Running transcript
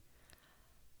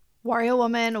Warrior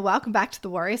Woman, welcome back to the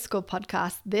Warrior School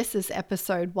podcast. This is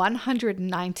episode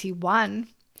 191.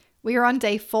 We are on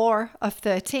day 4 of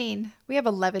 13. We have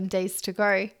 11 days to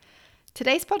go.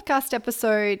 Today's podcast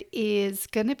episode is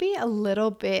going to be a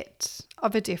little bit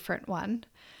of a different one.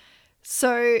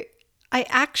 So I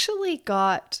actually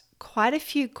got quite a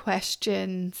few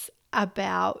questions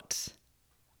about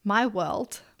my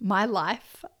world, my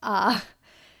life,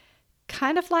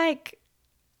 kind of like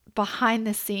behind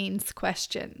the scenes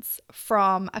questions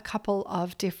from a couple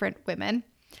of different women.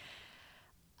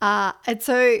 And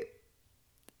so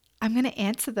I'm going to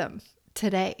answer them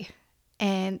today.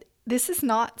 And this is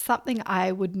not something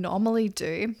I would normally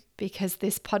do because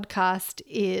this podcast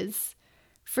is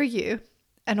for you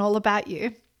and all about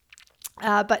you.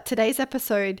 But today's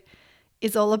episode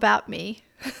is all about me.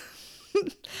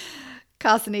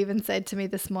 Carson even said to me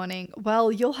this morning, well,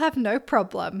 you'll have no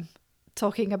problem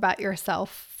talking about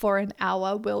yourself for an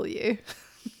hour, will you?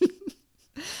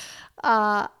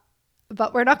 But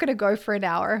we're not going to go for an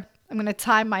hour. I'm going to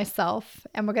time myself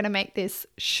and we're going to make this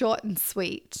short and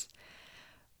sweet.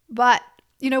 But,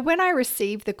 when I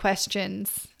received the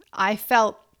questions, I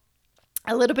felt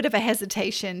a little bit of a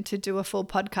hesitation to do a full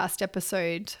podcast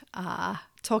episode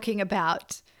talking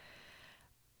about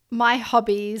my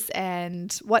hobbies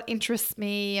and what interests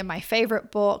me and my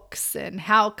favorite books and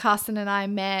how Carson and I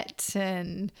met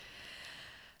and,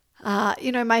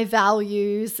 my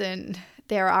values. And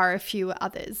there are a few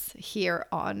others here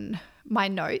on my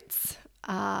notes.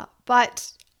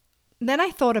 But then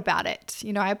I thought about it.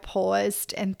 I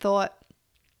paused and thought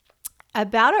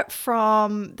about it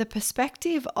from the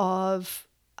perspective of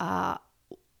a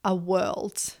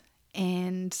world.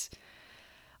 And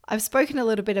I've spoken a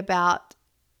little bit about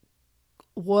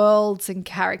worlds and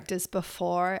characters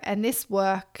before, and this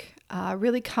work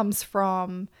really comes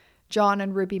from John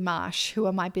and Ruby Marsh, who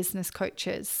are my business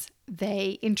coaches.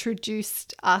 They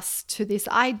introduced us to this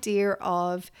idea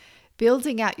of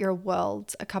building out your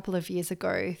world a couple of years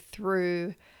ago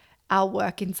through our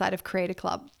work inside of Creator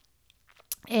Club.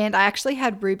 And I actually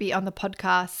had Ruby on the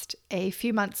podcast a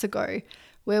few months ago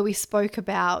where we spoke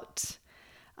about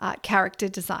character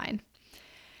design.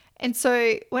 And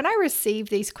so when I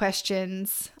received these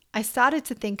questions, I started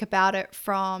to think about it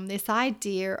from this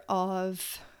idea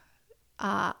of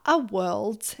a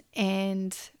world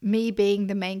and me being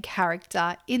the main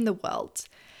character in the world.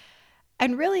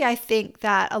 And really, I think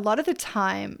that a lot of the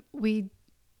time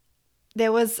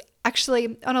there was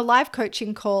actually on a live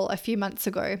coaching call a few months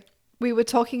ago, we were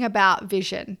talking about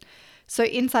vision. So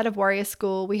inside of Warrior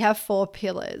School, we have 4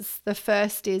 pillars. The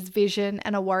first is vision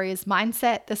and a warrior's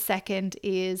mindset. The second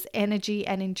is energy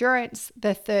and endurance.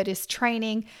 The third is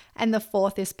training. And the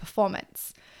fourth is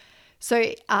performance.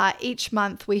 So each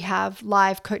month we have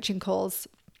live coaching calls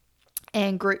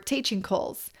and group teaching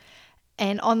calls.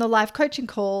 And on the live coaching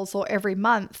calls, or every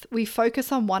month, we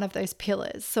focus on one of those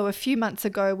pillars. So a few months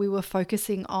ago, we were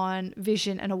focusing on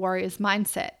vision and a warrior's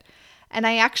mindset. And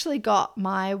I actually got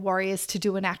my warriors to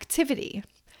do an activity.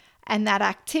 And that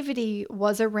activity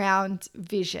was around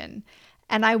vision.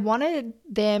 And I wanted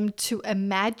them to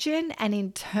imagine and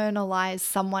internalize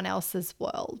someone else's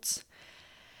world.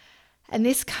 And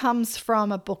this comes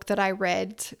from a book that I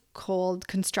read called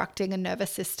Constructing a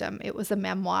Nervous System. It was a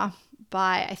memoir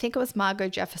by, I think it was Margo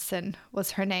Jefferson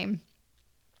was her name.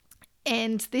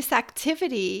 And this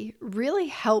activity really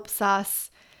helps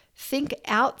us think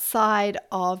outside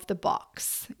of the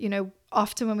box.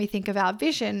 Often when we think of our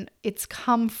vision, it's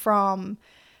come from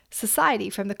society,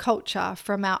 from the culture,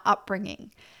 from our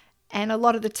upbringing. And a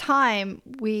lot of the time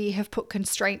we have put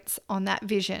constraints on that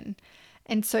vision.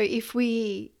 And so if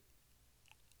we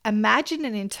imagine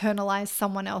and internalize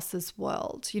someone else's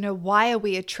world, why are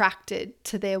we attracted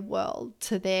to their world,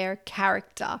 to their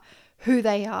character, who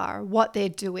they are, what they're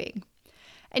doing?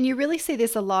 And you really see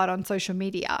this a lot on social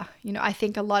media. I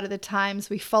think a lot of the times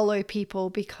we follow people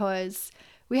because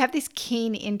we have this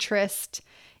keen interest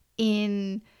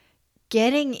in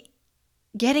getting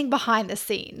behind the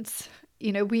scenes.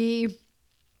 We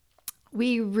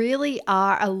really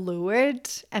are allured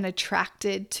and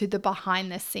attracted to the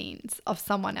behind the scenes of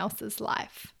someone else's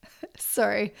life.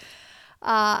 So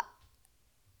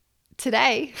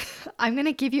today, I'm going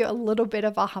to give you a little bit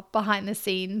of a behind the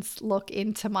scenes look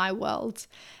into my world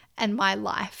and my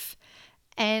life.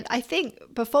 And I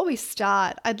think before we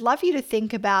start, I'd love you to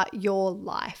think about your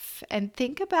life and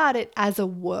think about it as a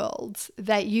world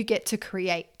that you get to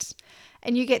create.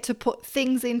 And you get to put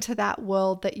things into that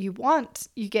world that you want.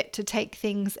 You get to take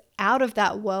things out of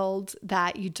that world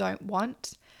that you don't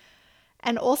want.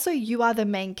 And also, you are the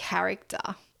main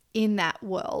character in that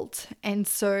world. And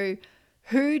so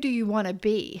who do you want to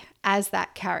be as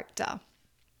that character?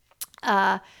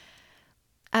 As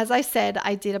I said,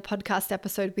 I did a podcast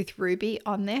episode with Ruby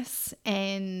on this,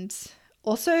 and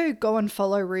also go and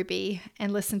follow Ruby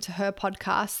and listen to her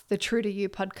podcast, the True to You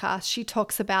podcast. She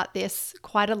talks about this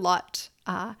quite a lot.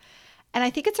 And I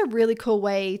think it's a really cool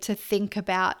way to think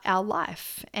about our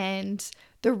life and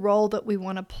the role that we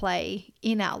want to play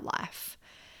in our life.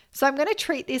 So I'm going to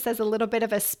treat this as a little bit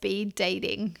of a speed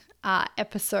dating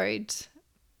episode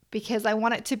because I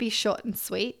want it to be short and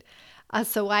sweet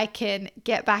so I can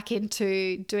get back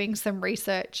into doing some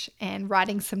research and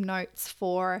writing some notes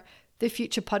for the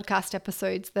future podcast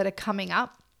episodes that are coming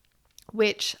up,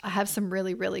 which I have some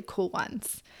really, really cool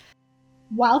ones.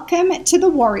 Welcome to the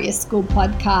Warrior School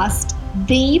podcast,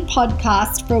 the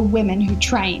podcast for women who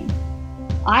train.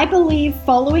 I believe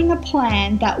following a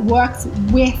plan that works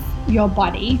with your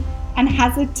body and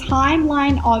has a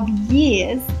timeline of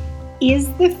years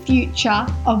is the future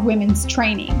of women's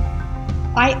training.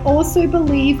 I also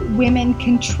believe women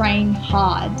can train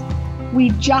hard. We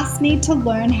just need to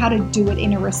learn how to do it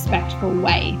in a respectful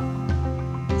way.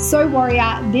 So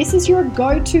Warrior, this is your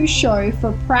go-to show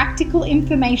for practical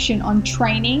information on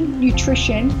training,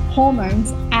 nutrition,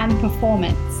 hormones, and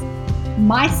performance.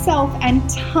 Myself and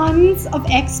tons of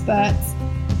experts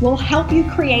will help you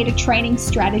create a training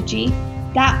strategy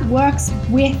that works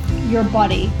with your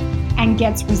body and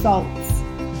gets results.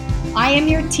 I am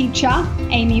your teacher,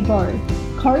 Amy Bowe,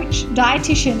 coach,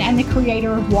 dietitian, and the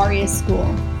creator of Warrior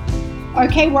School.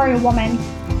 Okay, Warrior Woman,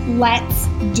 let's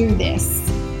do this.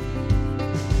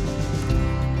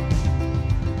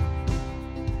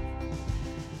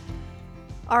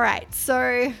 All right,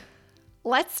 so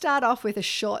let's start off with a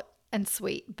short and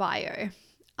sweet bio.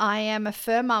 I am a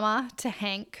fur mama to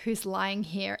Hank, who's lying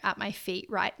here at my feet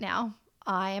right now.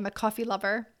 I am a coffee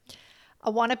lover,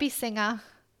 a wannabe singer,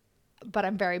 but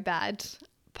I'm very bad,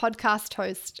 podcast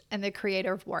host, and the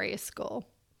creator of Warrior School.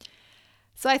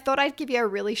 So I thought I'd give you a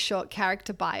really short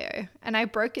character bio, and I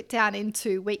broke it down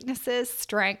into weaknesses,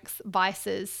 strengths,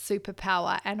 vices,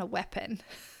 superpower, and a weapon.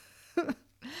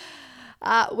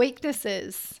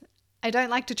 Weaknesses. I don't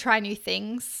like to try new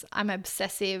things. I'm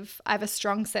obsessive. I have a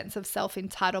strong sense of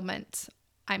self-entitlement.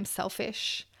 I'm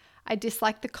selfish. I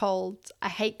dislike the cold. I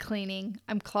hate cleaning.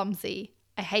 I'm clumsy.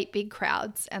 I hate big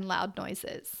crowds and loud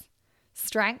noises.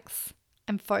 Strengths.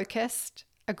 I'm focused,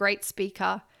 a great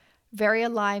speaker, very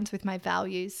aligned with my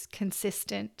values,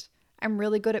 consistent. I'm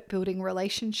really good at building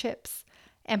relationships,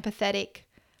 empathetic.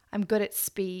 I'm good at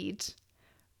speed,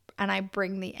 and I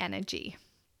bring the energy.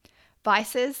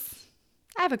 Vices,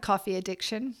 I have a coffee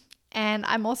addiction, and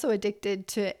I'm also addicted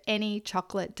to any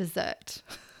chocolate dessert.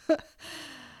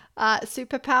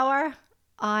 Superpower,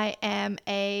 I am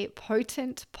a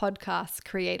potent podcast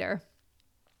creator.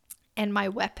 And my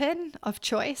weapon of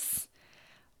choice,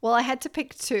 well, I had to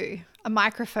pick two, a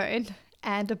microphone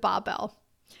and a barbell.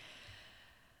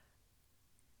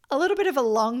 A little bit of a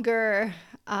longer,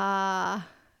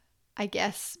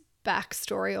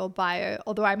 backstory or bio,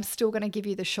 although I'm still going to give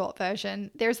you the short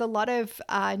version. There's a lot of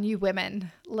new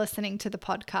women listening to the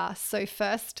podcast. So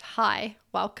first, hi,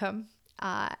 welcome.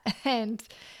 And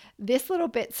this little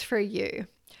bit's for you.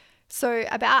 So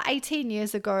about 18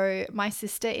 years ago, my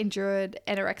sister endured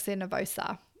anorexia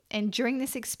nervosa. And during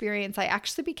this experience, I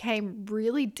actually became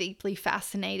really deeply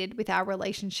fascinated with our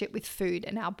relationship with food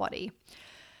and our body.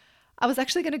 I was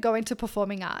actually going to go into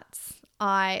performing arts.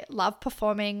 I love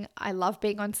performing, I love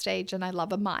being on stage, and I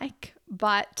love a mic,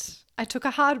 but I took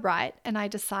a hard right and I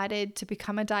decided to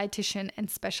become a dietitian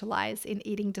and specialize in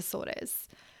eating disorders.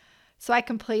 So I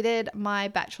completed my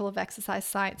Bachelor of Exercise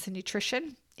Science and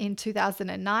Nutrition in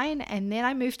 2009, and then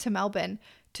I moved to Melbourne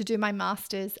to do my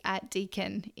master's at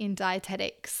Deakin in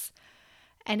dietetics.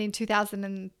 And in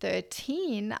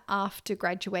 2013, after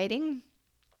graduating,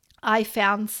 I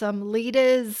found some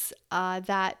leaders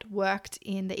that worked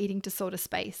in the eating disorder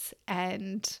space,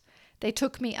 and they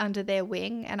took me under their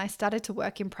wing, and I started to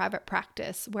work in private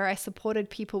practice where I supported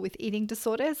people with eating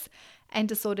disorders and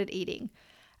disordered eating.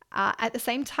 At the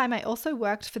same time, I also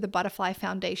worked for the Butterfly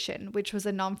Foundation, which was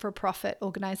a non-for-profit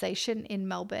organization in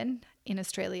Melbourne, in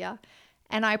Australia,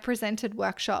 and I presented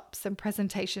workshops and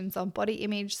presentations on body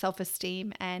image,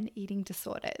 self-esteem, and eating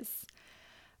disorders.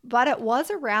 But it was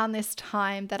around this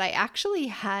time that I actually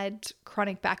had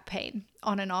chronic back pain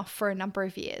on and off for a number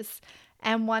of years.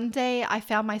 And one day I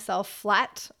found myself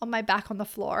flat on my back on the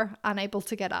floor, unable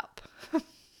to get up.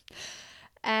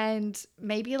 And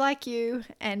maybe like you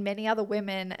and many other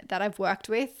women that I've worked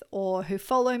with or who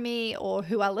follow me or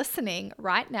who are listening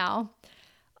right now,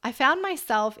 I found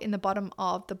myself in the bottom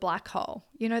of the black hole.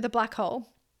 You know, the black hole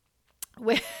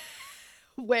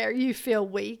where you feel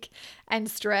weak and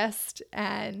stressed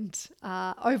and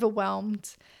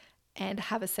overwhelmed and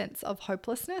have a sense of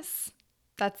hopelessness.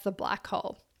 That's the black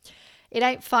hole. It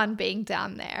ain't fun being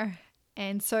down there.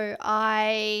 And so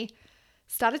I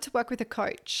started to work with a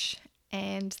coach,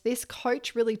 and this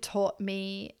coach really taught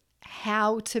me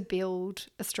how to build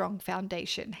a strong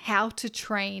foundation, how to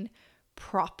train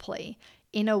properly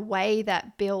in a way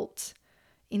that built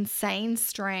insane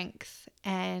strength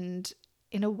and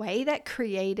in a way that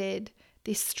created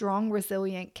this strong,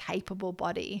 resilient, capable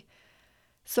body.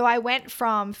 So I went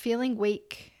from feeling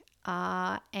weak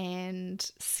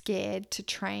and scared to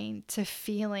train to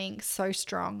feeling so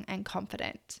strong and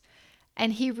confident.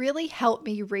 And he really helped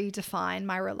me redefine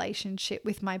my relationship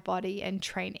with my body and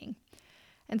training.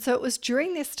 And so it was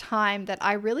during this time that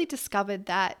I really discovered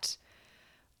that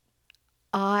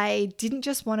I didn't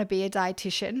just want to be a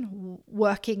dietitian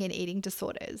working in eating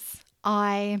disorders.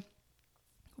 I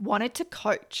wanted to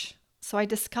coach. So I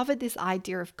discovered this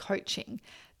idea of coaching,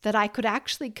 that I could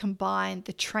actually combine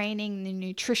the training, the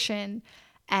nutrition,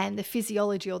 and the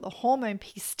physiology or the hormone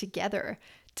piece together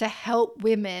to help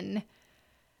women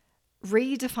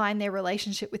redefine their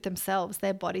relationship with themselves,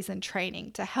 their bodies, and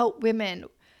training, to help women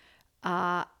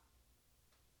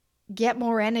get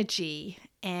more energy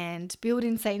and build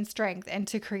insane strength and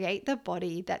to create the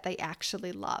body that they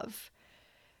actually love.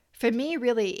 For me,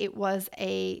 really, it was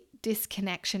a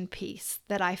disconnection piece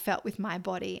that I felt with my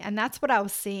body. And that's what I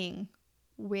was seeing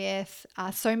with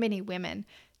so many women.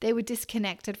 They were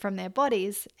disconnected from their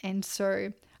bodies. And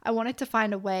so I wanted to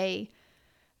find a way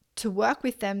to work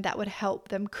with them that would help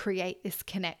them create this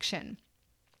connection.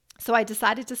 So I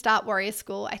decided to start Warrior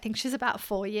School. I think she's about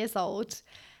 4 years old.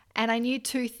 And I knew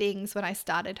two things when I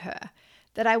started her: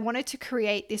 that I wanted to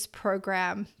create this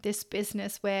program, this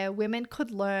business where women could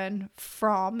learn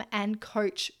from and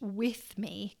coach with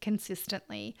me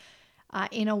consistently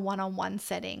in a one-on-one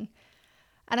setting.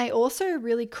 And I also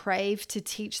really craved to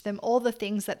teach them all the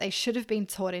things that they should have been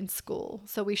taught in school.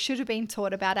 So we should have been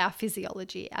taught about our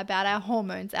physiology, about our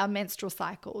hormones, our menstrual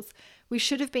cycles. We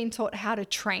should have been taught how to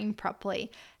train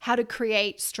properly, how to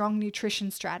create strong nutrition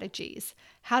strategies,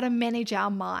 how to manage our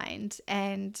mind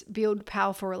and build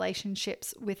powerful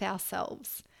relationships with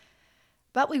ourselves.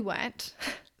 But we weren't.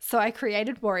 So I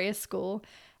created Warrior School,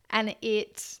 and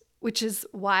which is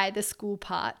why the school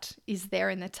part is there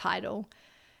in the title.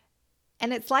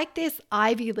 And it's like this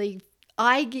Ivy League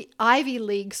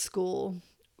school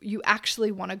you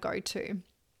actually want to go to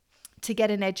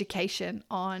get an education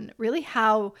on really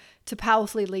how to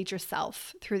powerfully lead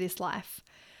yourself through this life.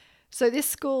 So this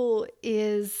school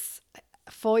is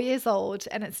 4 years old,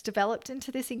 and it's developed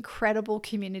into this incredible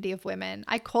community of women.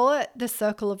 I call it the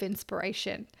Circle of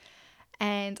Inspiration.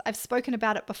 And I've spoken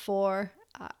about it before,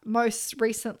 most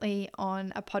recently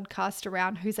on a podcast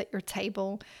around Who's at Your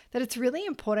Table, that it's really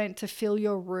important to fill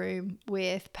your room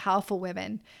with powerful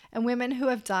women and women who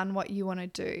have done what you want to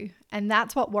do. And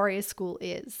that's what Warrior School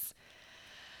is.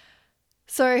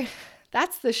 So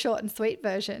that's the short and sweet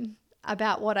version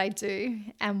about what I do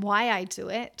and why I do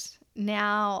it.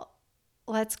 Now,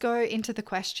 let's go into the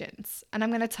questions, and I'm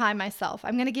going to time myself.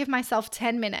 I'm going to give myself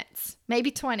 10 minutes,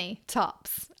 maybe 20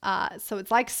 tops. So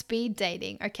it's like speed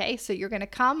dating. Okay. So you're going to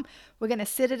come, we're going to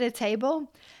sit at a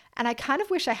table, and I kind of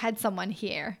wish I had someone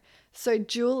here. So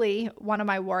Julie, one of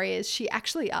my warriors, she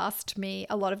actually asked me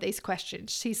a lot of these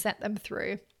questions. She sent them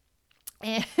through.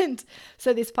 And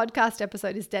so this podcast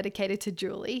episode is dedicated to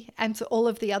Julie and to all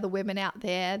of the other women out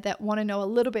there that want to know a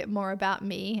little bit more about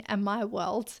me and my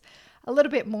world, a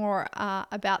little bit more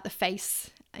about the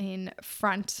face in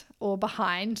front or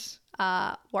behind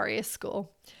Warrior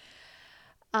School.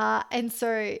 And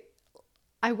so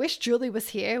I wish Julie was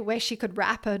here where she could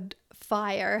rapid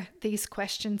fire these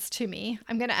questions to me.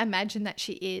 I'm going to imagine that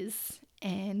she is.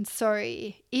 And so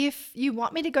if you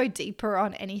want me to go deeper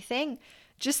on anything,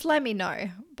 just let me know.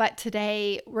 But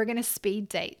today we're going to speed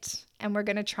date, and we're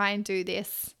going to try and do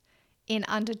this in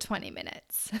under 20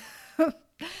 minutes.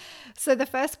 So the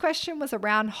first question was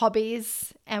around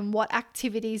hobbies and what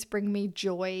activities bring me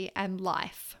joy and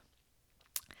life.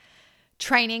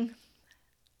 Training,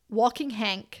 walking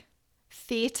Hank,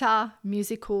 theatre,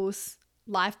 musicals,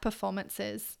 live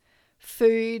performances,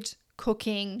 food,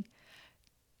 cooking,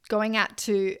 going out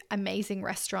to amazing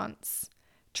restaurants,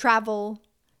 travel.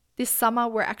 This summer,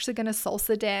 we're actually going to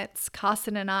salsa dance,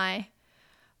 Carson and I.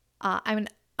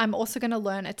 I'm also going to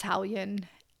learn Italian,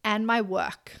 and my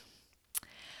work.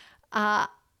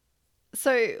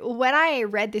 So when I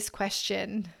read this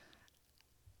question,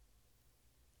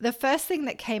 the first thing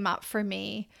that came up for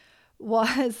me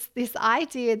was this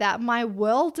idea that my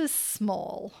world is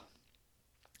small,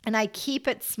 and I keep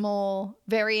it small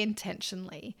very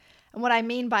intentionally. And what I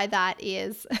mean by that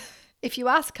is, if you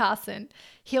ask Carson,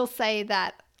 he'll say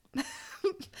that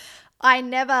I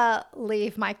never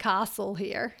leave my castle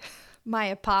here, my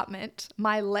apartment,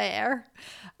 my lair,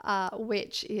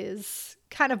 which is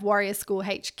kind of Warrior School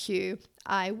HQ.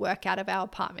 I work out of our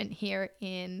apartment here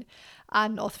in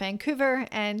North Vancouver,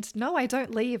 and no, I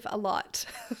don't leave a lot.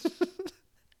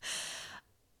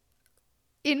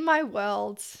 In my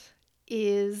world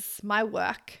is my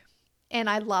work, and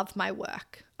I love my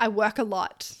work. I work a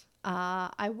lot.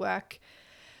 I work,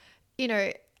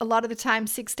 a lot of the time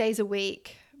 6 days a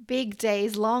week, big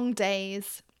days, long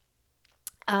days,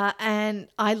 and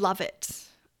I love it.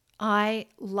 I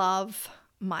love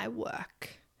my work.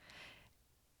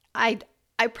 I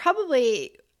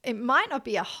probably, it might not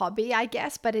be a hobby, I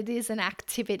guess, but it is an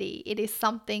activity. It is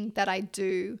something that I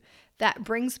do that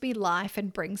brings me life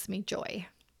and brings me joy.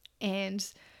 And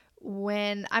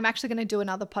when I'm actually going to do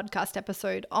another podcast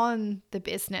episode on the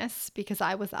business, because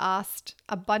I was asked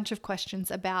a bunch of questions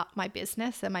about my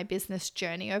business and my business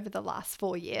journey over the last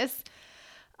 4 years.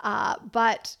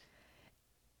 But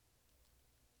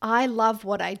I love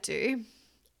what I do.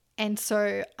 And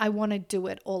so I want to do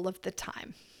it all of the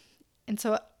time. And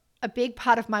so a big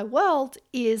part of my world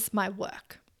is my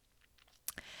work.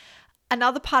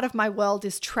 Another part of my world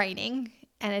is training,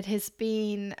 and it has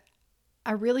been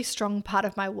a really strong part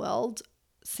of my world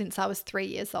since I was 3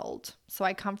 years old. So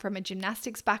I come from a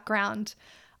gymnastics background.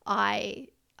 I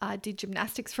did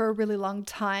gymnastics for a really long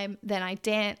time. Then I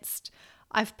danced.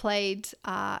 I've played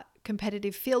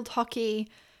competitive field hockey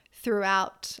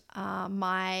throughout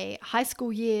my high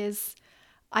school years.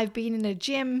 I've been in a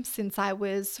gym since I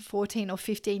was 14 or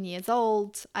 15 years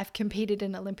old. I've competed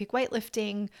in Olympic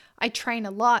weightlifting. I train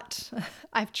a lot.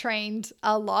 I've trained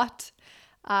a lot.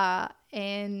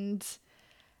 And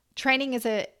training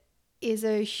is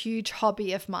a huge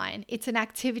hobby of mine. It's an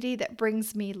activity that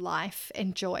brings me life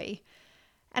and joy.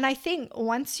 And I think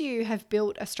once you have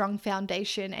built a strong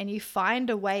foundation and you find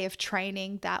a way of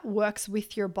training that works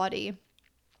with your body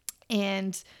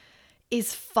and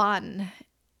is fun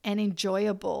and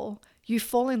enjoyable, you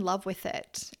fall in love with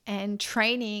it. And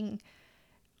training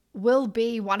will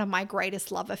be one of my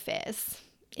greatest love affairs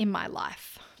in my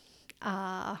life.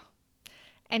 And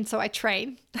so I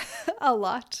train a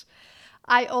lot.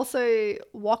 I also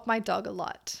walk my dog a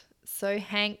lot. So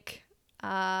Hank,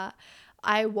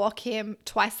 I walk him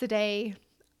twice a day.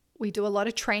 We do a lot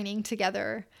of training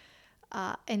together.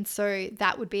 And so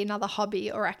that would be another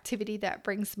hobby or activity that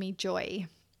brings me joy.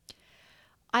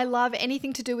 I love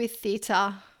anything to do with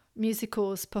theatre,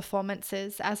 musicals,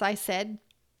 performances. As I said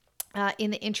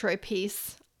in the intro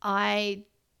piece, I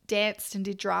danced and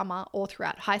did drama all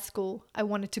throughout high school. I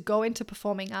wanted to go into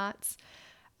performing arts.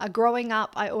 Growing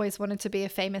up, I always wanted to be a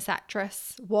famous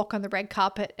actress, walk on the red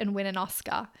carpet and win an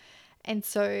Oscar. And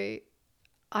so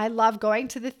I love going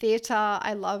to the theatre.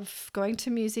 I love going to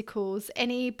musicals,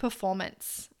 any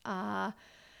performance I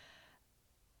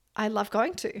love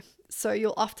going to. So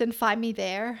you'll often find me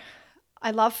there.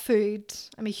 I love food.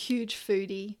 I'm a huge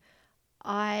foodie.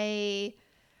 I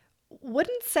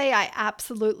wouldn't say I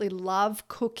absolutely love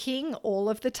cooking all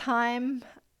of the time.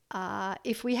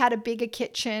 If we had a bigger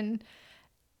kitchen,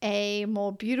 a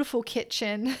more beautiful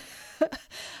kitchen,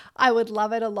 I would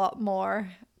love it a lot more.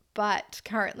 But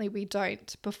currently we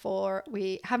don't.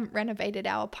 We haven't renovated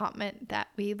our apartment that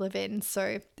we live in.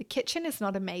 So the kitchen is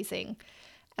not amazing.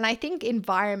 And I think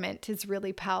environment is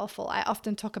really powerful. I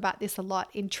often talk about this a lot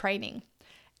in training.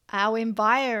 Our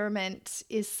environment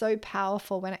is so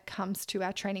powerful when it comes to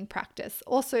our training practice.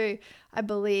 Also, I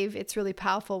believe it's really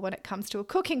powerful when it comes to a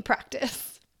cooking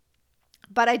practice.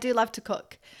 But I do love to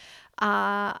cook.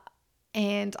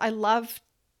 And I love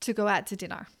to go out to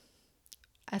dinner,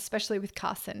 especially with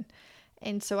Carson.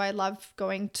 And so I love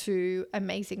going to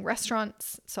amazing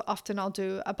restaurants. So often I'll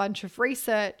do a bunch of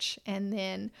research and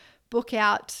then book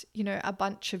out, a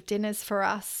bunch of dinners for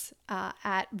us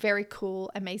at very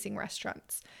cool, amazing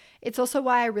restaurants. It's also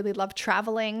why I really love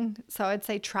traveling. So I'd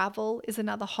say travel is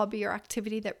another hobby or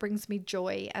activity that brings me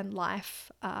joy and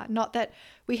life. Not that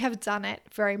we have done it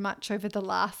very much over the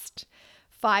last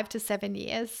 5 to 7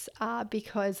 years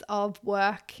because of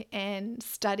work and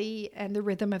study and the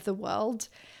rhythm of the world,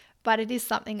 but it is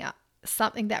something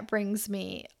that brings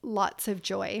me lots of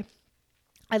joy.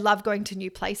 I love going to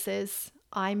new places.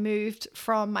 I moved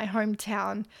from my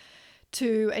hometown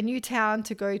to a new town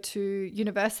to go to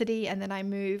university, and then I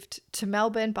moved to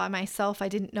Melbourne by myself. I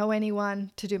didn't know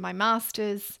anyone to do my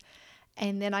master's,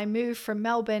 and then I moved from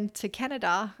Melbourne to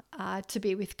Canada to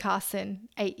be with Carson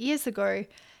 8 years ago,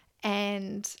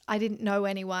 and I didn't know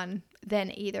anyone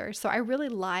then either. So I really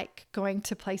like going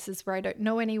to places where I don't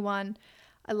know anyone.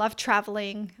 I love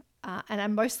traveling, and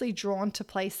I'm mostly drawn to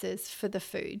places for the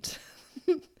food.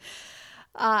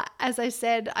 As I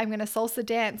said, I'm going to salsa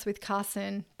dance with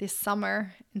Carson this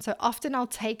summer. And so often I'll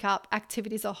take up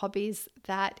activities or hobbies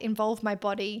that involve my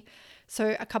body.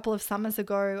 So a couple of summers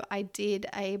ago, I did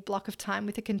a block of time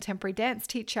with a contemporary dance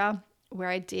teacher where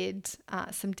I did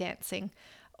some dancing.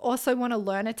 Also want to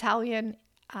learn Italian.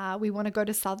 We want to go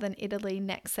to southern Italy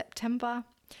next September.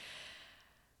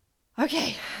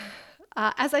 Okay.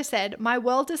 As I said, my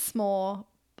world is small,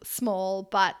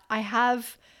 but I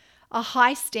have a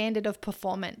high standard of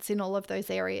performance in all of those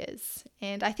areas.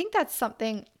 And I think that's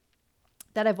something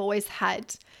that I've always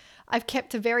had. I've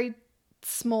kept a very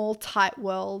small, tight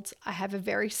world. I have a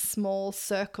very small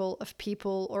circle of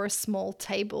people or a small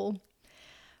table.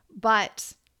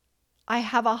 But I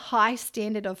have a high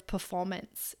standard of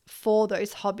performance for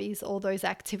those hobbies or those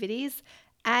activities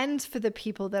and for the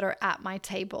people that are at my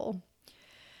table.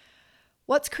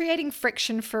 What's creating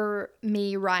friction for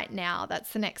me right now?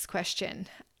 That's the next question.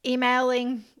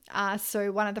 Emailing.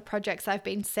 So one of the projects I've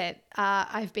been set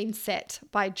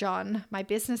by John, my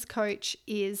business coach,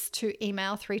 is to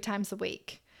email 3 times a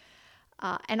week.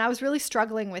 And I was really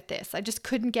struggling with this. I just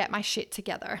couldn't get my shit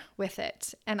together with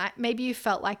it. And maybe you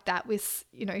felt like that with,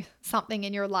 something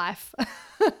in your life.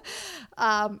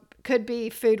 Could be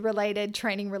food related,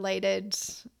 training related,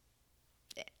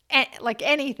 like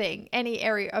anything, any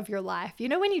area of your life.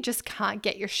 When you just can't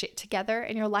get your shit together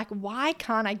and you're like, why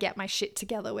can't I get my shit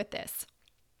together with this?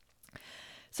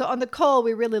 So on the call,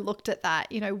 we really looked at that.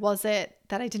 Was it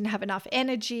that I didn't have enough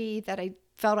energy, that I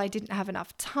felt I didn't have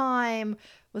enough time?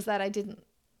 Was that I didn't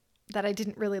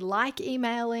really like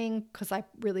emailing because I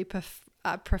really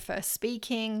prefer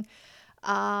speaking?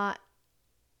 And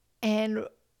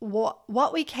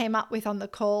what we came up with on the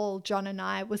call, John and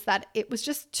I, was that it was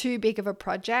just too big of a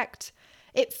project.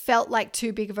 It felt like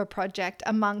too big of a project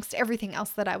amongst everything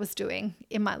else that I was doing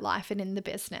in my life and in the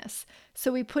business.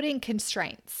 So we put in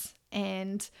constraints,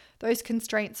 and those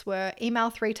constraints were email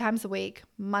 3 times a week,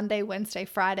 Monday, Wednesday,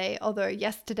 Friday. Although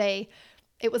yesterday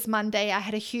it was Monday, I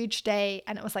had a huge day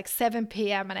and it was like 7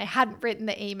 p.m. and I hadn't written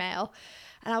the email.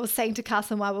 And I was saying to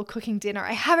Carson while we were cooking dinner,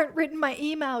 I haven't written my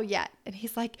email yet. And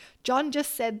he's like, John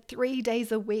just said 3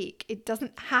 days a week. It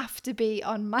doesn't have to be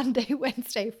on Monday,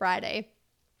 Wednesday, Friday.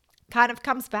 Kind of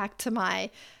comes back to my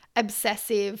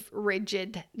obsessive,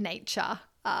 rigid nature.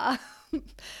 And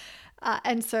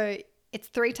so it's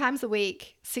 3 times a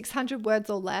week, 600 words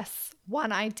or less,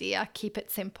 one idea, keep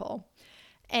it simple.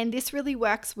 And this really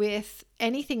works with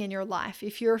anything in your life.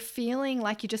 If you're feeling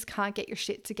like you just can't get your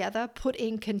shit together, put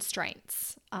in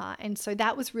constraints. And so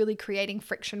that was really creating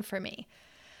friction for me.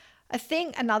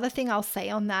 Another thing I'll say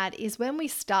on that is when we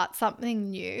start something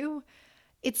new,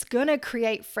 it's going to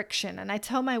create friction. And I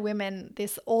tell my women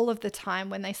this all of the time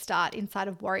when they start inside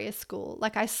of Warrior School.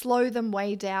 Like I slow them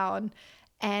way down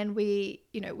and we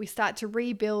start to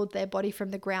rebuild their body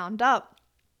from the ground up.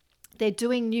 They're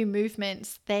doing new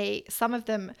movements. Some of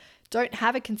them don't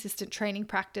have a consistent training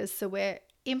practice. So we're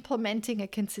implementing a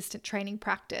consistent training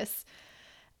practice.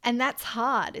 And that's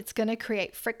hard. It's going to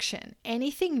create friction.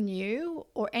 Anything new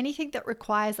or anything that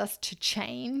requires us to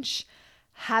change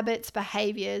habits,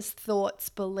 behaviors, thoughts,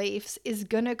 beliefs is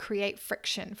going to create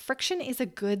friction. Friction is a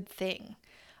good thing.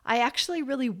 I actually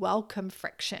really welcome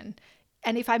friction.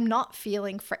 And if I'm not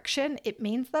feeling friction, it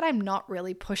means that I'm not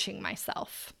really pushing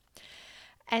myself.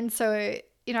 And so,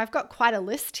 I've got quite a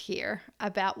list here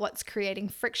about what's creating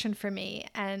friction for me,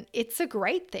 and it's a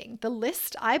great thing. The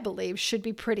list, I believe, should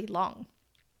be pretty long.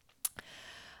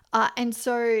 And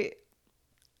so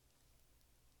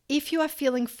if you are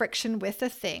feeling friction with a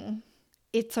thing,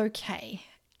 it's okay.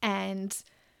 And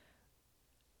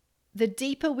the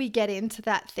deeper we get into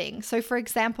that thing. So for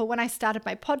example, when I started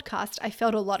my podcast, I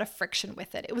felt a lot of friction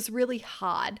with it. It was really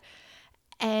hard.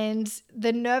 And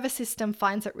the nervous system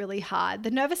finds it really hard. The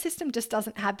nervous system just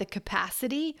doesn't have the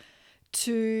capacity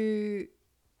to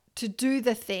do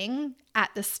the thing at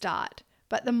the start.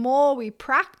 But the more we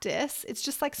practice, it's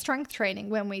just like strength training.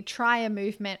 When we try a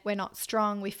movement, we're not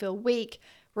strong, we feel weak,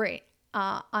 we're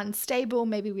unstable,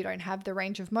 maybe we don't have the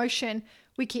range of motion.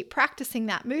 We keep practicing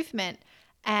that movement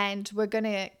and we're going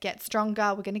to get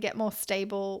stronger, we're going to get more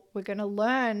stable, we're going to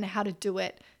learn how to do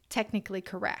it technically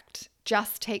correct.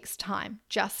 Just takes time,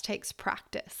 just takes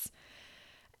practice.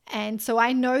 And so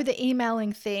I know the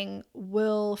emailing thing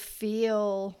will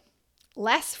feel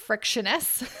less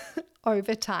frictionless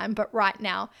over time, but right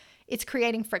now it's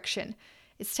creating friction.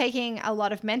 It's taking a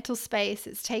lot of mental space.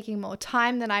 It's taking more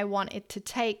time than I want it to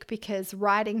take because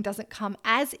writing doesn't come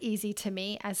as easy to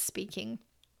me as speaking.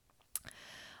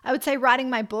 I would say writing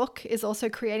my book is also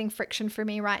creating friction for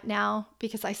me right now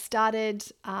because I started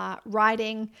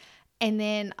writing And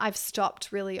then I've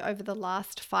stopped really over the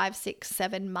last 5, 6,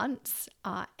 7 months.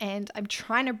 And I'm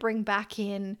trying to bring back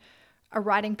in a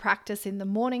writing practice in the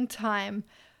morning time,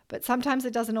 but sometimes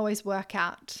it doesn't always work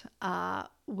out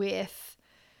with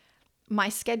my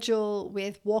schedule,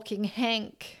 with walking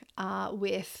Hank,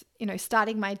 with,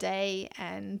 starting my day.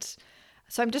 And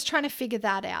so I'm just trying to figure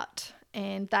that out.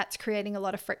 And that's creating a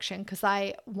lot of friction because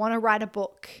I want to write a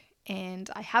book and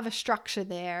I have a structure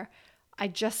there. I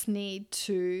just need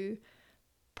to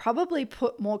probably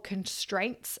put more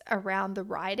constraints around the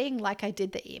writing like I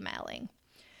did the emailing.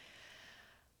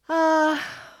 I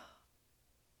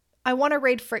want to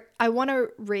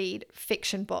read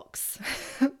fiction books.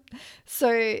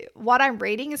 So what I'm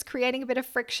reading is creating a bit of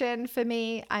friction for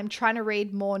me. I'm trying to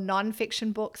read more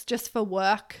non-fiction books just for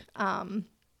work, kind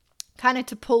of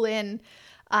to pull in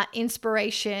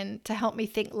inspiration, to help me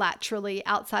think laterally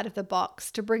outside of the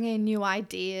box, to bring in new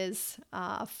ideas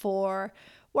for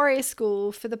Warrior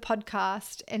School, for the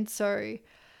podcast. And so,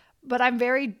 but I'm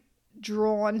very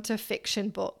drawn to fiction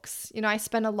books. I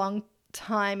spent a long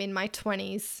time in my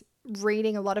 20s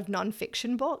reading a lot of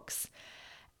non-fiction books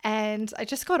and I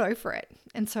just got over it.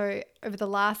 And so over the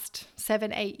last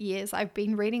 7, 8 years, I've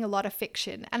been reading a lot of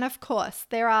fiction. And of course,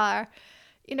 there's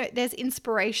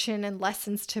inspiration and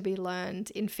lessons to be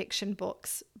learned in fiction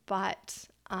books, but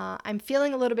I'm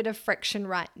feeling a little bit of friction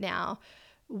right now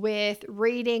with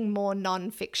reading more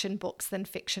non-fiction books than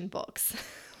fiction books.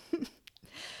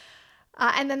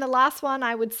 And then the last one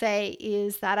I would say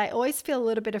is that I always feel a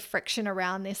little bit of friction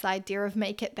around this idea of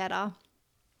make it better.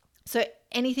 So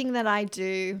anything that I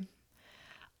do,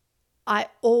 I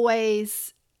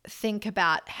always think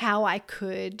about how I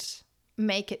could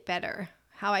make it better,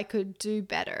 how I could do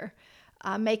better,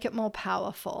 make it more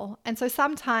powerful. And so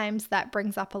sometimes that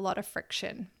brings up a lot of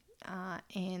friction.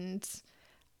 And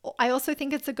I also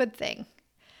think it's a good thing.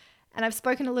 And I've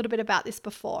spoken a little bit about this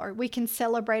before. We can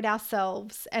celebrate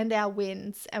ourselves and our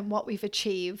wins and what we've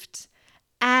achieved,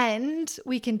 and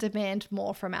we can demand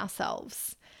more from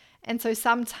ourselves. And so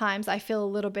sometimes I feel a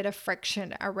little bit of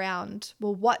friction around,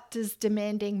 well, what does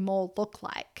demanding more look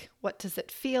like? What does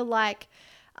it feel like?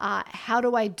 How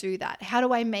do I do that? How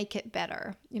do I make it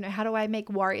better? How do I make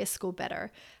Warrior School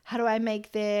better? How do I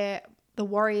make the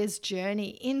Warrior's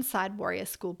journey inside Warrior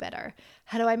School better?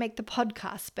 How do I make the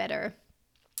podcast better?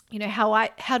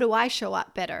 How do I show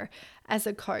up better as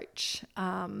a coach?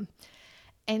 And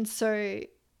so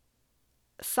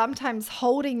sometimes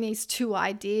holding these two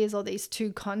ideas or these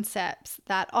two concepts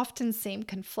that often seem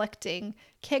conflicting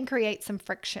can create some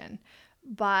friction.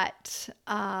 But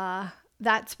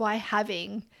that's why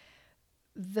having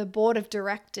the board of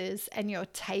directors and your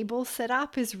table set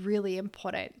up is really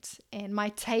important. And my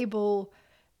table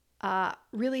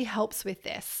really helps with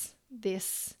this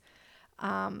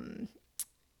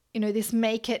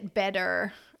make it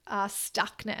better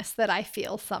stuckness that I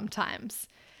feel sometimes.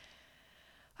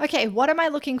 Okay, what am I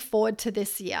looking forward to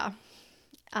this year?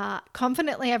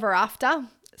 Confidently Ever After.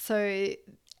 So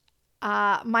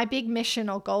my big mission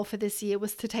or goal for this year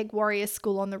was to take Warrior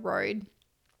School on the road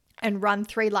and run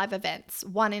 3 live events,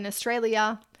 1 in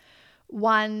Australia,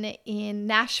 1 in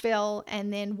Nashville,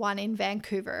 and then 1 in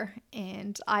Vancouver.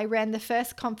 And I ran the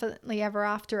first Confidently Ever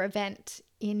After event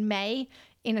in May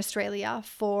in Australia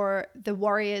for the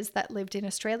warriors that lived in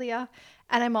Australia.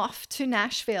 And I'm off to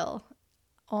Nashville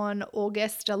on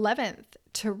August 11th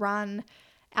to run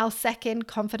our second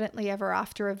Confidently Ever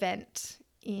After event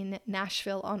in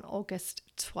Nashville on August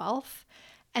 12th.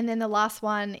 And then the last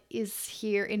one is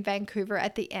here in Vancouver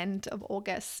at the end of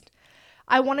August.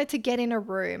 I wanted to get in a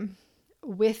room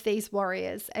with these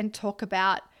warriors and talk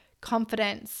about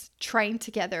confidence, train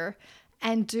together,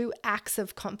 and do acts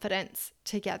of confidence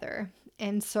together.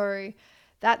 And so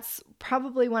that's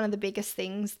probably one of the biggest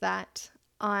things that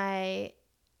I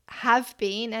have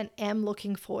been and am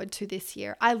looking forward to this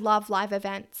year. I love live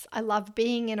events. I love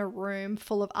being in a room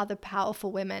full of other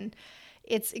powerful women.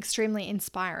 It's extremely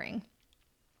inspiring.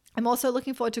 I'm also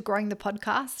looking forward to growing the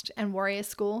podcast and Warrior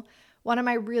School. One of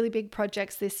my really big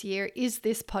projects this year is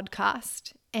this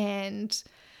podcast and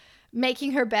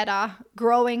making her better,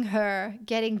 growing her,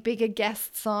 getting bigger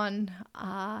guests on.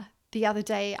 The other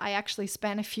day, I actually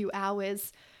spent a few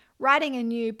hours writing a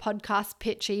new podcast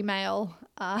pitch email,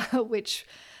 which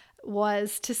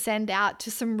was to send out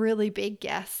to some really big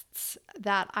guests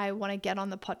that I want to get on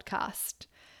the podcast.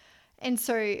 And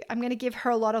so I'm going to give her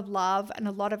a lot of love and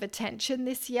a lot of attention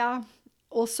this year.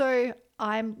 Also,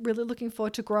 I'm really looking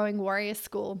forward to growing Warrior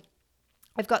School.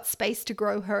 I've got space to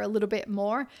grow her a little bit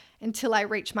more until I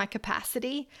reach my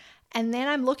capacity. And then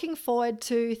I'm looking forward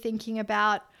to thinking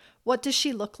about, what does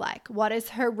she look like? What does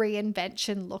her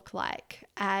reinvention look like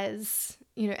as,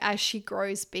 as she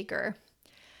grows bigger.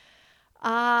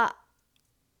 I'm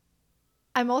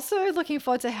also looking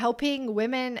forward to helping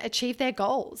women achieve their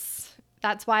goals.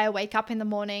 That's why I wake up in the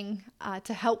morning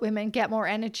to help women get more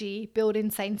energy, build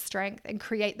insane strength, and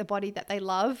create the body that they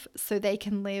love so they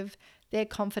can live there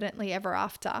confidently ever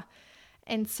after.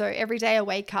 And so every day I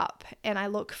wake up and I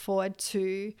look forward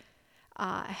to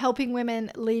helping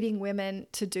women, leading women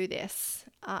to do this.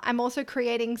 I'm also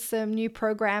creating some new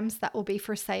programs that will be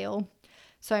for sale.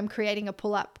 So I'm creating a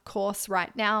pull-up course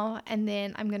right now, and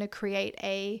then I'm going to create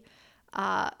a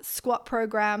squat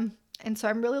program. And so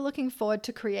I'm really looking forward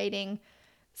to creating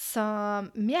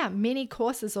some mini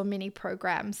courses or mini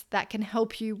programs that can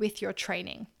help you with your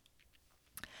training.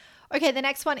 Okay, the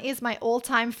next one is my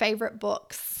all-time favorite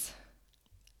books.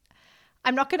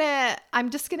 I'm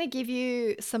just going to give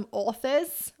you some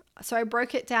authors. So I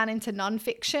broke it down into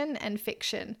nonfiction and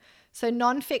fiction. So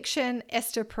nonfiction,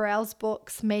 Esther Perel's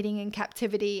books, Mating in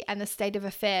Captivity and The State of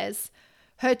Affairs.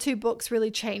 Her 2 books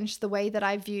really changed the way that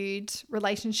I viewed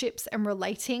relationships and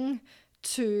relating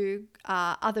to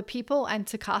other people and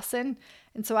to Carson.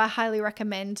 And so I highly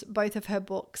recommend both of her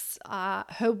books,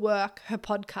 her work, her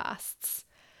podcasts.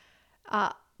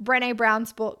 Brené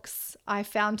Brown's books, I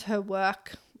found her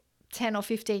work 10 or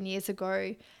 15 years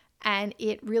ago, and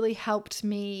it really helped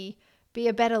me be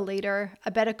a better leader,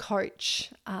 a better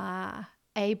coach, a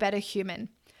better human.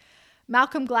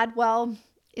 Malcolm Gladwell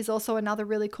is also another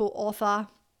really cool author.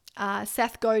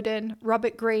 Seth Godin,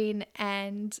 Robert Greene,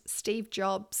 and Steve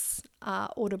Jobs'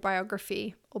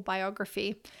 autobiography or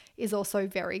biography is also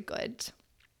very good.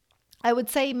 I would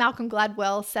say Malcolm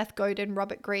Gladwell, Seth Godin,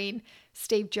 Robert Greene,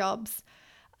 Steve Jobs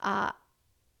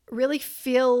really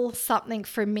feel something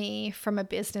for me from a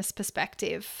business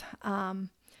perspective. And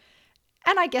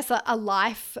I guess a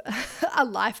life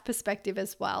perspective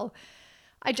as well.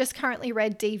 I just currently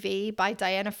read DV by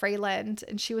Diana Freeland,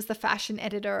 and she was the fashion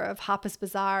editor of Harper's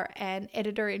Bazaar and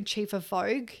editor-in-chief of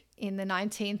Vogue in the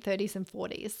 1930s and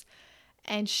 40s.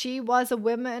 And she was a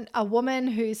woman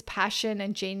whose passion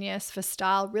and genius for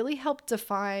style really helped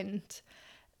define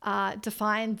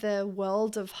the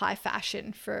world of high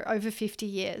fashion for over 50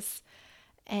 years.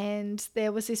 And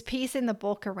there was this piece in the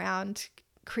book around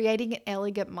creating an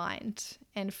elegant mind.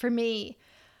 And for me,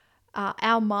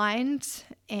 our mind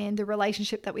and the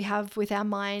relationship that we have with our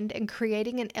mind and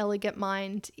creating an elegant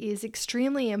mind is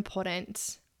extremely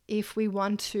important if we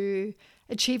want to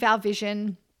achieve our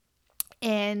vision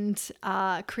and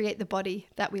create the body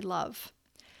that we love.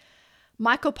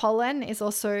 Michael Pollan is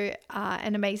also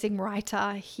an amazing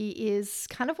writer. He is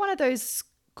kind of one of those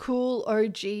cool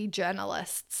OG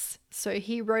journalists. So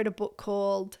he wrote a book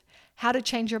called How to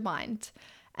Change Your Mind,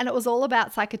 and it was all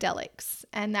about psychedelics,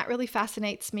 and that really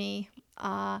fascinates me.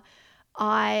 I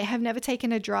have never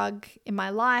taken a drug in my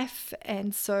life,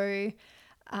 and so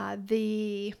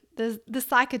the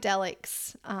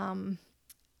psychedelics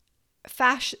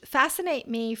fascinate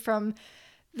me from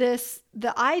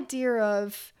the idea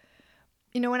of,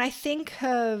 when I think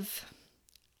of,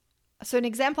 so an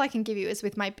example I can give you is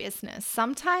with my business.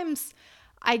 Sometimes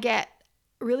I get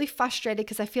really frustrated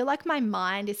because I feel like my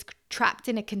mind is trapped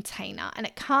in a container and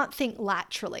it can't think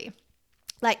laterally,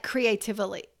 like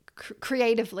creatively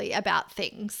about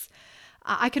things.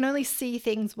 I can only see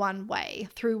things one way,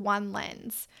 through one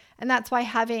lens. And that's why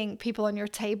having people on your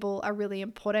table are really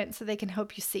important, so they can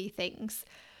help you see things.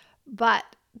 But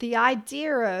the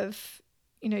idea of,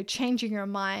 changing your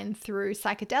mind through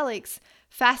psychedelics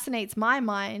fascinates my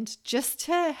mind, just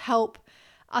to help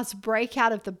us break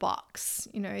out of the box,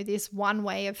 this one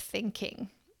way of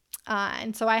thinking.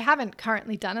 And so I haven't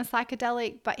currently done a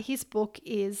psychedelic, but his book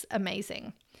is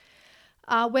amazing.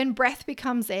 When Breath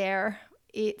Becomes Air,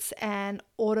 it's an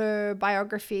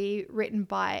autobiography written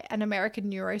by an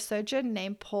American neurosurgeon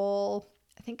named Paul,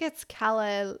 I think it's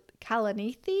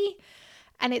Kalanithi.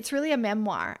 And it's really a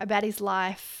memoir about his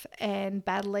life and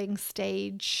battling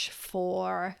stage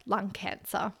 4 lung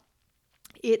cancer.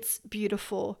 It's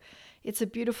beautiful. It's a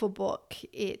beautiful book.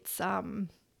 It's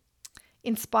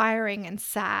inspiring and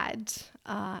sad.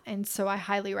 And so I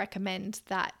highly recommend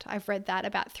that. I've read that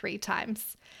about 3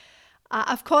 times.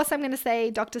 Of course, I'm going to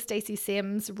say Dr. Stacey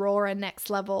Sims, Raw and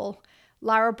Next Level,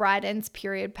 Lara Bryden's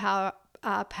Period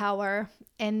Power,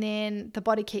 and then The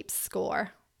Body Keeps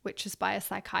Score, which is by a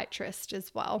psychiatrist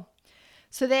as well.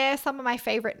 So they're some of my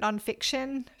favorite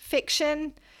nonfiction.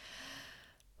 Fiction,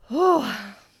 I'm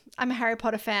a Harry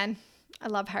Potter fan. I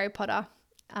love Harry Potter.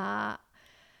 The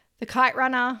Kite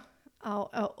Runner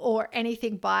or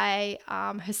anything by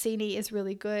Hosseini is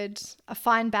really good. A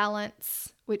Fine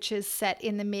Balance, which is set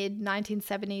in the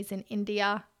mid-1970s in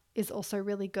India, is also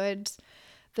really good.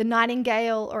 The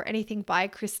Nightingale or anything by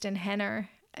Kristen Henner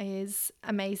is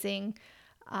amazing.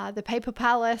 The Paper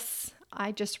Palace,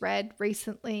 I just read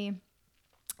recently.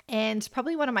 And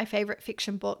probably one of my favorite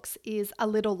fiction books is A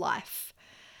Little Life.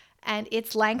 And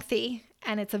it's lengthy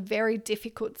and it's a very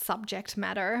difficult subject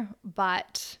matter,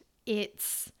 but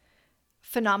it's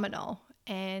phenomenal.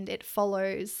 And it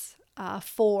follows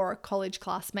 4 college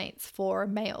classmates, 4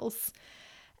 males.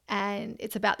 And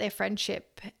it's about their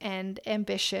friendship and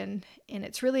ambition. And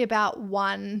it's really about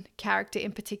one character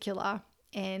in particular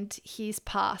and his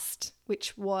past,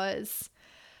 which was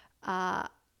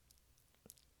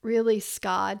really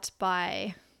scarred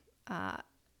by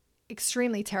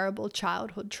extremely terrible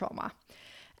childhood trauma.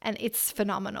 And it's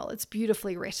phenomenal. It's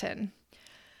beautifully written.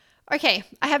 Okay,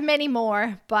 I have many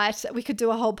more, but we could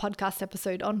do a whole podcast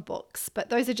episode on books. But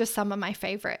those are just some of my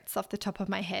favorites off the top of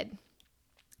my head.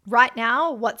 Right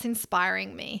now, what's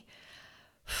inspiring me?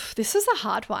 This is a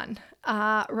hard one.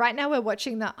 Right now, we're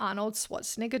watching the Arnold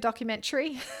Schwarzenegger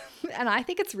documentary, and I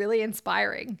think it's really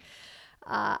inspiring.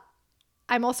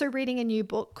 I'm also reading a new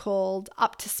book called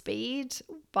Up to Speed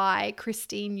by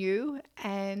Christine Yu,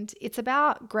 and it's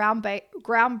about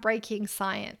groundbreaking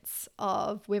science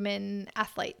of women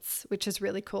athletes, which is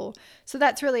really cool. So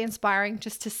that's really inspiring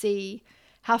just to see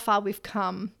how far we've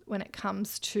come when it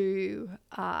comes to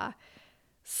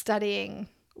studying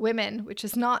women, which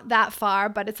is not that far,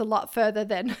 but it's a lot further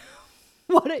than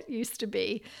what it used to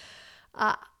be.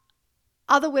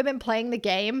 Other women playing the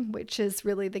game, which is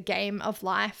really the game of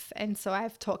life. And so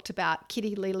I've talked about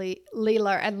Kitty,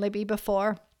 Leela, and Libby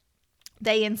before.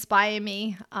 They inspire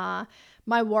me.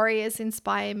 My warriors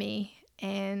inspire me.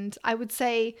 And I would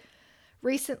say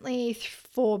recently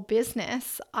for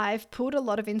business, I've pulled a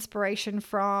lot of inspiration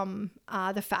from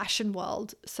the fashion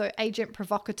world. So Agent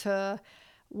Provocateur,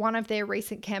 one of their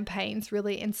recent campaigns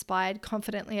really inspired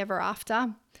Confidently Ever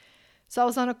After. So I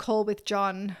was on a call with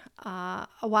John a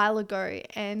while ago,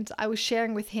 and I was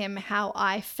sharing with him how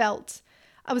I felt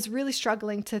I was really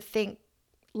struggling to think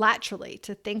laterally,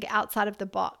 to think outside of the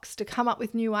box, to come up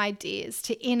with new ideas,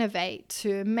 to innovate,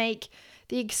 to make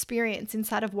the experience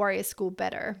inside of Warrior School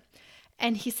better.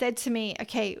 And he said to me,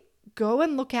 okay, go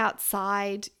and look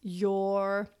outside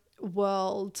your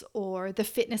world or the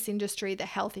fitness industry, the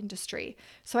health industry.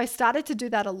 So I started to do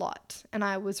that a lot, and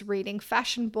I was reading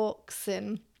fashion books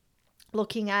and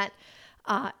looking at,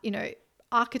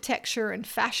 architecture and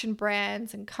fashion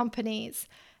brands and companies.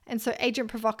 And so Agent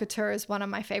Provocateur is one of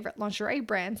my favorite lingerie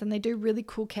brands, and they do really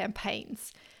cool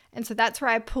campaigns. And so that's where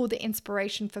I pulled the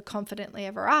inspiration for Confidently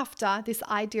Ever After, this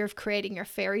idea of creating your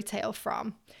fairy tale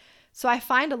from. So I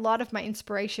find a lot of my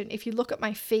inspiration, if you look at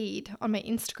my feed on my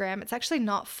Instagram, it's actually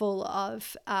not full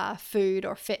of food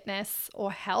or fitness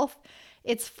or health.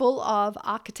 It's full of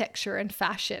architecture and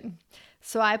fashion.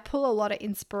 So I pull a lot of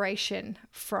inspiration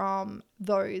from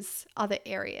those other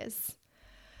areas.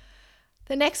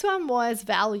 The next one was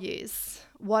values.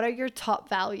 What are your top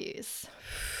values?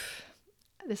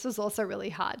 This was also really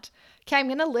hard. Okay, I'm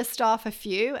going to list off a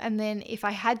few, and then if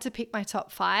I had to pick my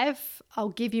top 5, I'll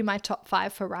give you my top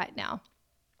 5 for right now.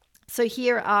 So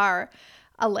here are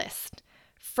a list: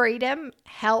 freedom,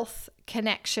 health,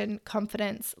 connection,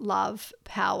 confidence, love,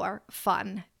 power,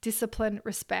 fun, discipline,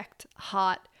 respect,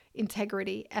 heart,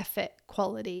 integrity, effort,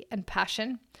 quality, and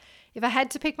passion. If I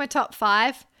had to pick my top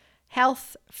 5,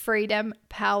 health, freedom,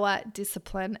 power,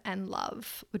 discipline, and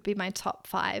love would be my top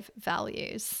 5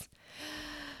 values.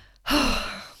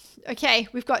 Okay,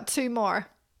 we've got 2 more.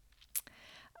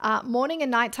 Morning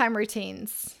and nighttime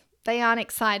routines. They aren't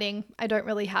exciting. I don't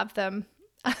really have them.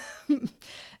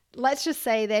 Let's just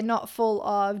say they're not full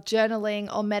of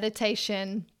journaling or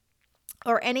meditation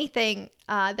or anything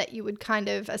that you would kind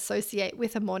of associate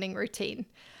with a morning routine.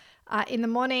 In the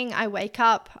morning, I wake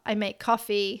up, I make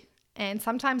coffee, and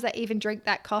sometimes I even drink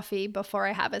that coffee before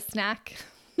I have a snack.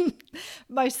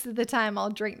 Most of the time, I'll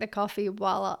drink the coffee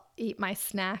while I eat my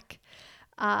snack.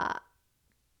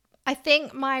 I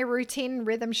think my routine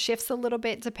rhythm shifts a little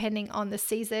bit depending on the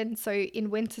season. So in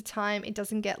wintertime, it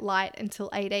doesn't get light until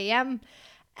 8 a.m.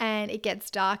 and it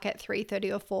gets dark at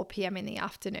 3:30 or 4 p.m. in the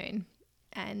afternoon.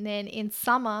 And then in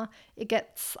summer, it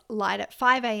gets light at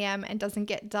 5 a.m. and doesn't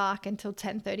get dark until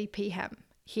 10:30 p.m.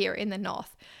 here in the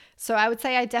north. So I would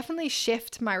say I definitely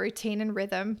shift my routine and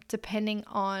rhythm depending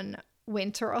on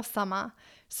winter or summer.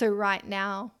 So right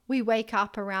now, we wake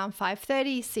up around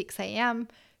 5:30, 6 a.m.,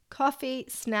 coffee,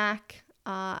 snack.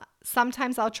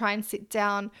 Sometimes I'll try and sit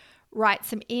down, write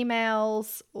some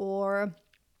emails or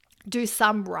do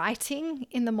some writing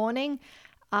in the morning.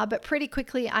 But pretty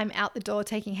quickly, I'm out the door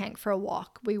taking Hank for a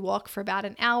walk. We walk for about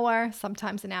an hour,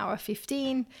 sometimes an hour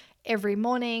 15. Every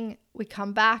morning, we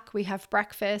come back, we have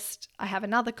breakfast, I have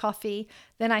another coffee,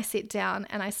 then I sit down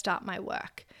and I start my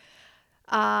work.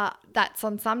 That's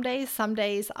on some days. Some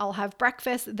days I'll have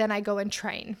breakfast, then I go and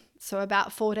train. So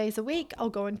about 4 days a week,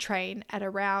 I'll go and train at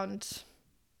around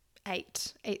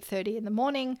 8:30 in the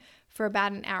morning for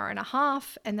about an hour and a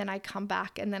half, and then I come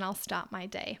back and then I'll start my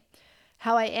day.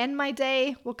 How I end my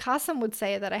day, well, Carson would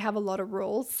say that I have a lot of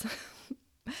rules.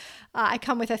 I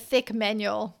come with a thick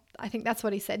manual. I think that's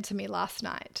what he said to me last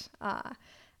night.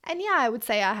 And yeah, I would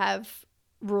say I have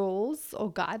rules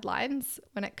or guidelines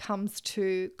when it comes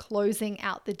to closing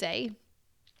out the day.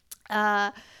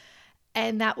 And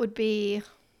that would be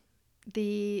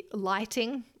the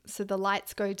lighting. So the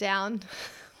lights go down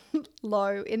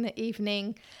low in the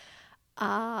evening.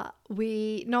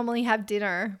 We normally have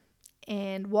dinner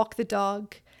and walk the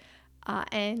dog.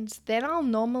 And then I'll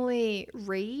normally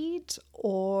read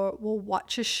or we'll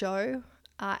watch a show.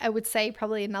 I would say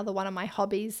probably another one of my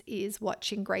hobbies is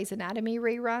watching Grey's Anatomy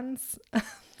reruns.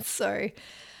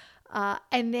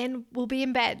 And then we'll be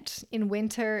in bed. In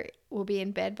winter, we'll be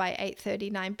in bed by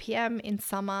 8:30, 9 p.m. In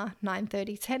summer,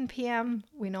 9:30, 10 p.m.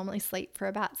 We normally sleep for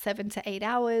about 7 to 8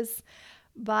 hours.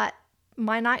 But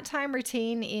my nighttime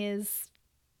routine is,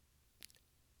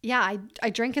 I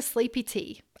drink a sleepy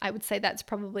tea. I would say that's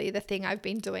probably the thing I've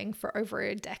been doing for over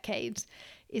a decade,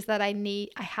 is that I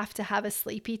have to have a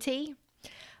sleepy tea.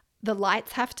 The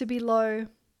lights have to be low.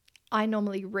 I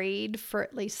normally read for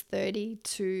at least 30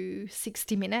 to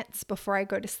 60 minutes before I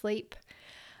go to sleep.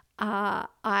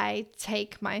 I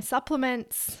take my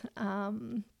supplements,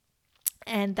 and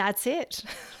that's it.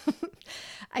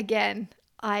 Again,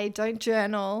 I don't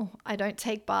journal. I don't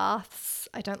take baths.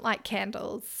 I don't light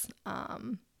candles.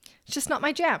 It's just not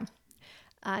my jam.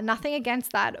 Nothing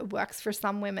against that. It works for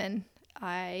some women.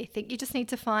 I think you just need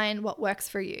to find what works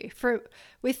for you.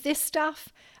 With this stuff,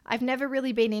 I've never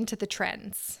really been into the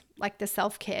trends, like the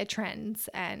self-care trends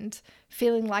and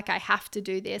feeling like I have to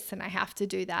do this and I have to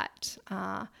do that.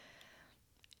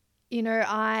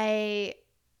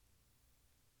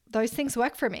 Those things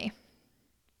work for me.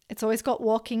 It's always got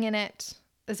walking in it.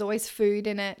 There's always food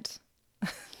in it.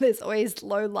 There's always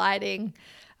low lighting,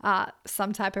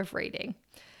 some type of reading.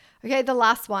 Okay, the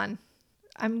last one.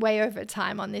 I'm way over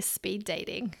time on this speed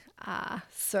dating.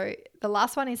 So the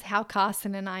last one is how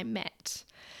Carson and I met.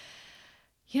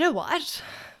 You know what?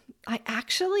 I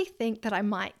actually think that I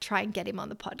might try and get him on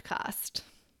the podcast.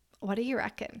 What do you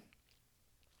reckon?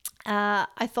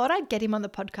 I thought I'd get him on the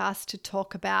podcast to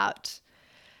talk about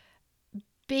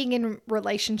being in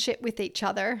relationship with each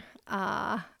other,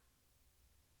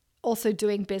 also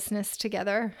doing business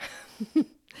together.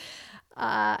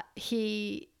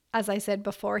 As I said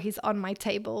before, he's on my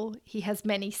table. He has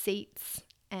many seats,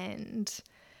 and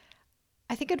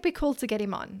I think it'd be cool to get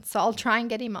him on. So I'll try and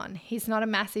get him on. He's not a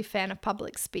massive fan of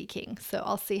public speaking, so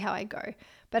I'll see how I go.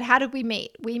 But how did we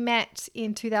meet? We met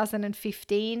in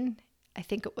 2015. I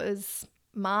think it was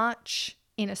March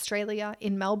in Australia,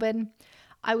 in Melbourne.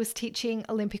 I was teaching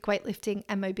Olympic weightlifting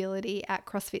and mobility at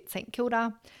CrossFit St.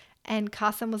 Kilda, and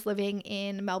Carson was living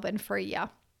in Melbourne for a year.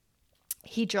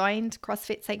 He joined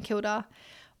CrossFit St. Kilda.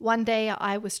 One day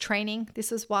I was training. This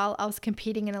was while I was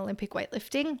competing in Olympic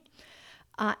weightlifting.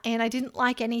 And I didn't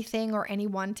like anything or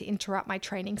anyone to interrupt my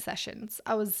training sessions.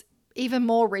 I was even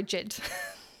more rigid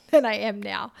than I am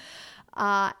now.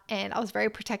 And I was very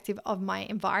protective of my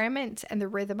environment and the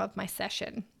rhythm of my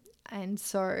session. And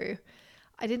so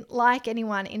I didn't like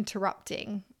anyone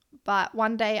interrupting. But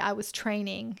one day I was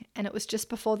training and it was just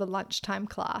before the lunchtime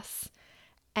class.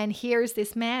 And here is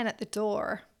this man at the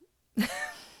door.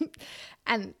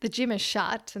 And the gym is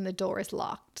shut and the door is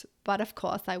locked. But of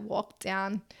course I walked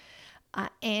down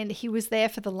and he was there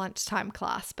for the lunchtime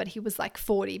class, but he was like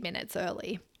 40 minutes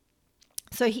early.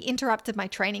 So he interrupted my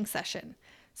training session.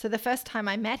 So the first time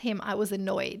I met him, I was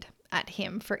annoyed at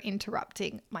him for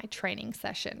interrupting my training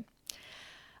session.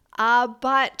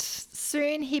 But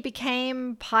soon he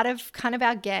became part of kind of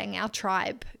our gang, our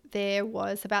tribe. There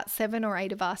was about 7 or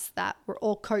 8 of us that were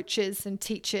all coaches and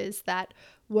teachers that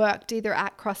worked either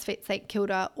at CrossFit St.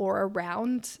 Kilda or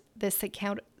around the St.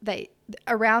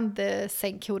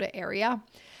 Kilda area.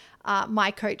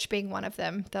 My coach being one of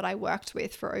them that I worked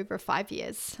with for over 5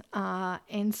 years.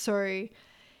 And so,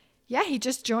 he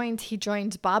just joined. He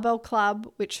joined Barbell Club,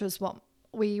 which was what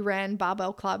we ran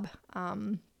Barbell Club.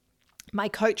 My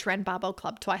coach ran Barbell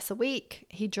Club twice a week.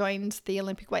 He joined the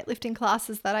Olympic weightlifting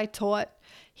classes that I taught.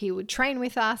 He would train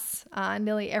with us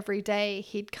nearly every day.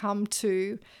 He'd come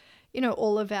to,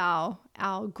 all of our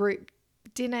group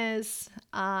dinners,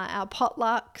 our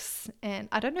potlucks. And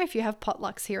I don't know if you have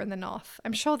potlucks here in the North.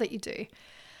 I'm sure that you do.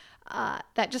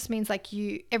 That just means like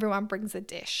everyone brings a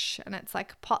dish and it's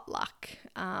like potluck.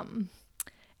 And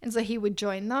so he would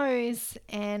join those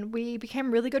and we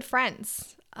became really good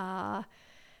friends. And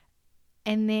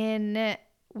then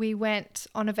we went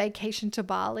on a vacation to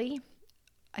Bali.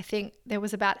 I think there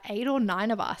was about 8 or 9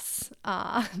 of us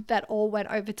that all went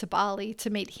over to Bali to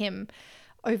meet him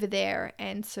over there.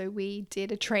 And so we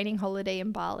did a training holiday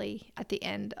in Bali at the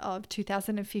end of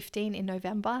 2015 in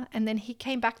November. And then he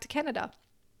came back to Canada.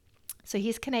 So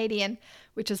he's Canadian,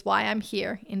 which is why I'm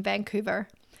here in Vancouver.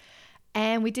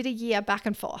 And we did a year back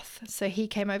and forth. So he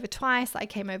came over twice, I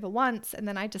came over once, and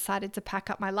then I decided to pack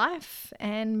up my life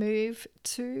and move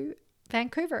to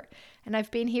Vancouver. And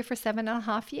I've been here for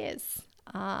 7.5 years.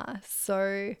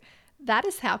 So that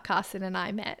is how Carson and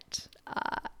I met.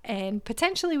 And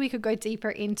potentially we could go deeper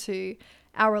into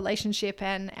our relationship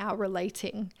and our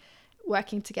relating,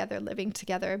 working together, living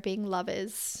together, being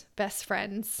lovers, best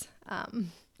friends,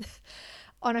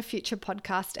 on a future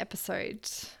podcast episode.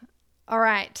 All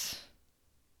right.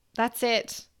 That's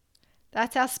it.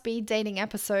 That's our speed dating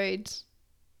episode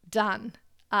done.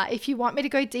 If you want me to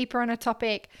go deeper on a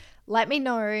topic, let me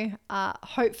know.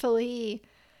 Hopefully,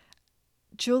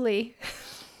 Julie,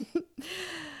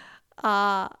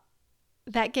 that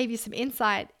gave you some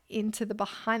insight into the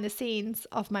behind the scenes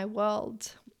of my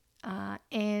world.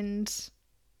 And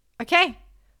okay,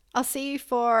 I'll see you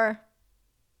for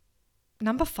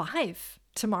number 5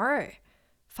 tomorrow.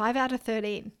 5 out of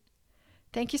 13.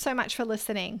 Thank you so much for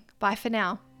listening. Bye for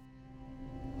now.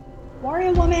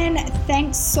 Warrior Woman,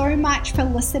 thanks so much for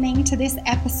listening to this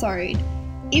episode.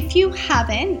 If you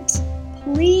haven't,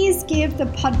 please give the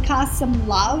podcast some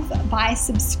love by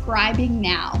subscribing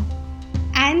now.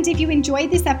 And if you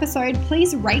enjoyed this episode,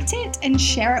 please rate it and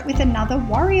share it with another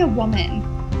warrior woman.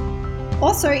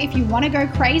 Also, if you want to go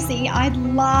crazy, I'd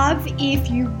love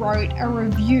if you wrote a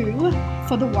review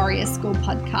for the Warrior School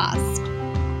podcast.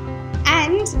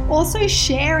 And also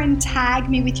share and tag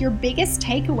me with your biggest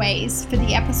takeaways for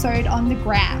the episode on the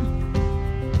gram.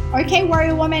 Okay,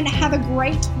 Warrior Woman, have a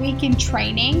great week in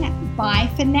training. Bye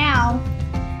for now.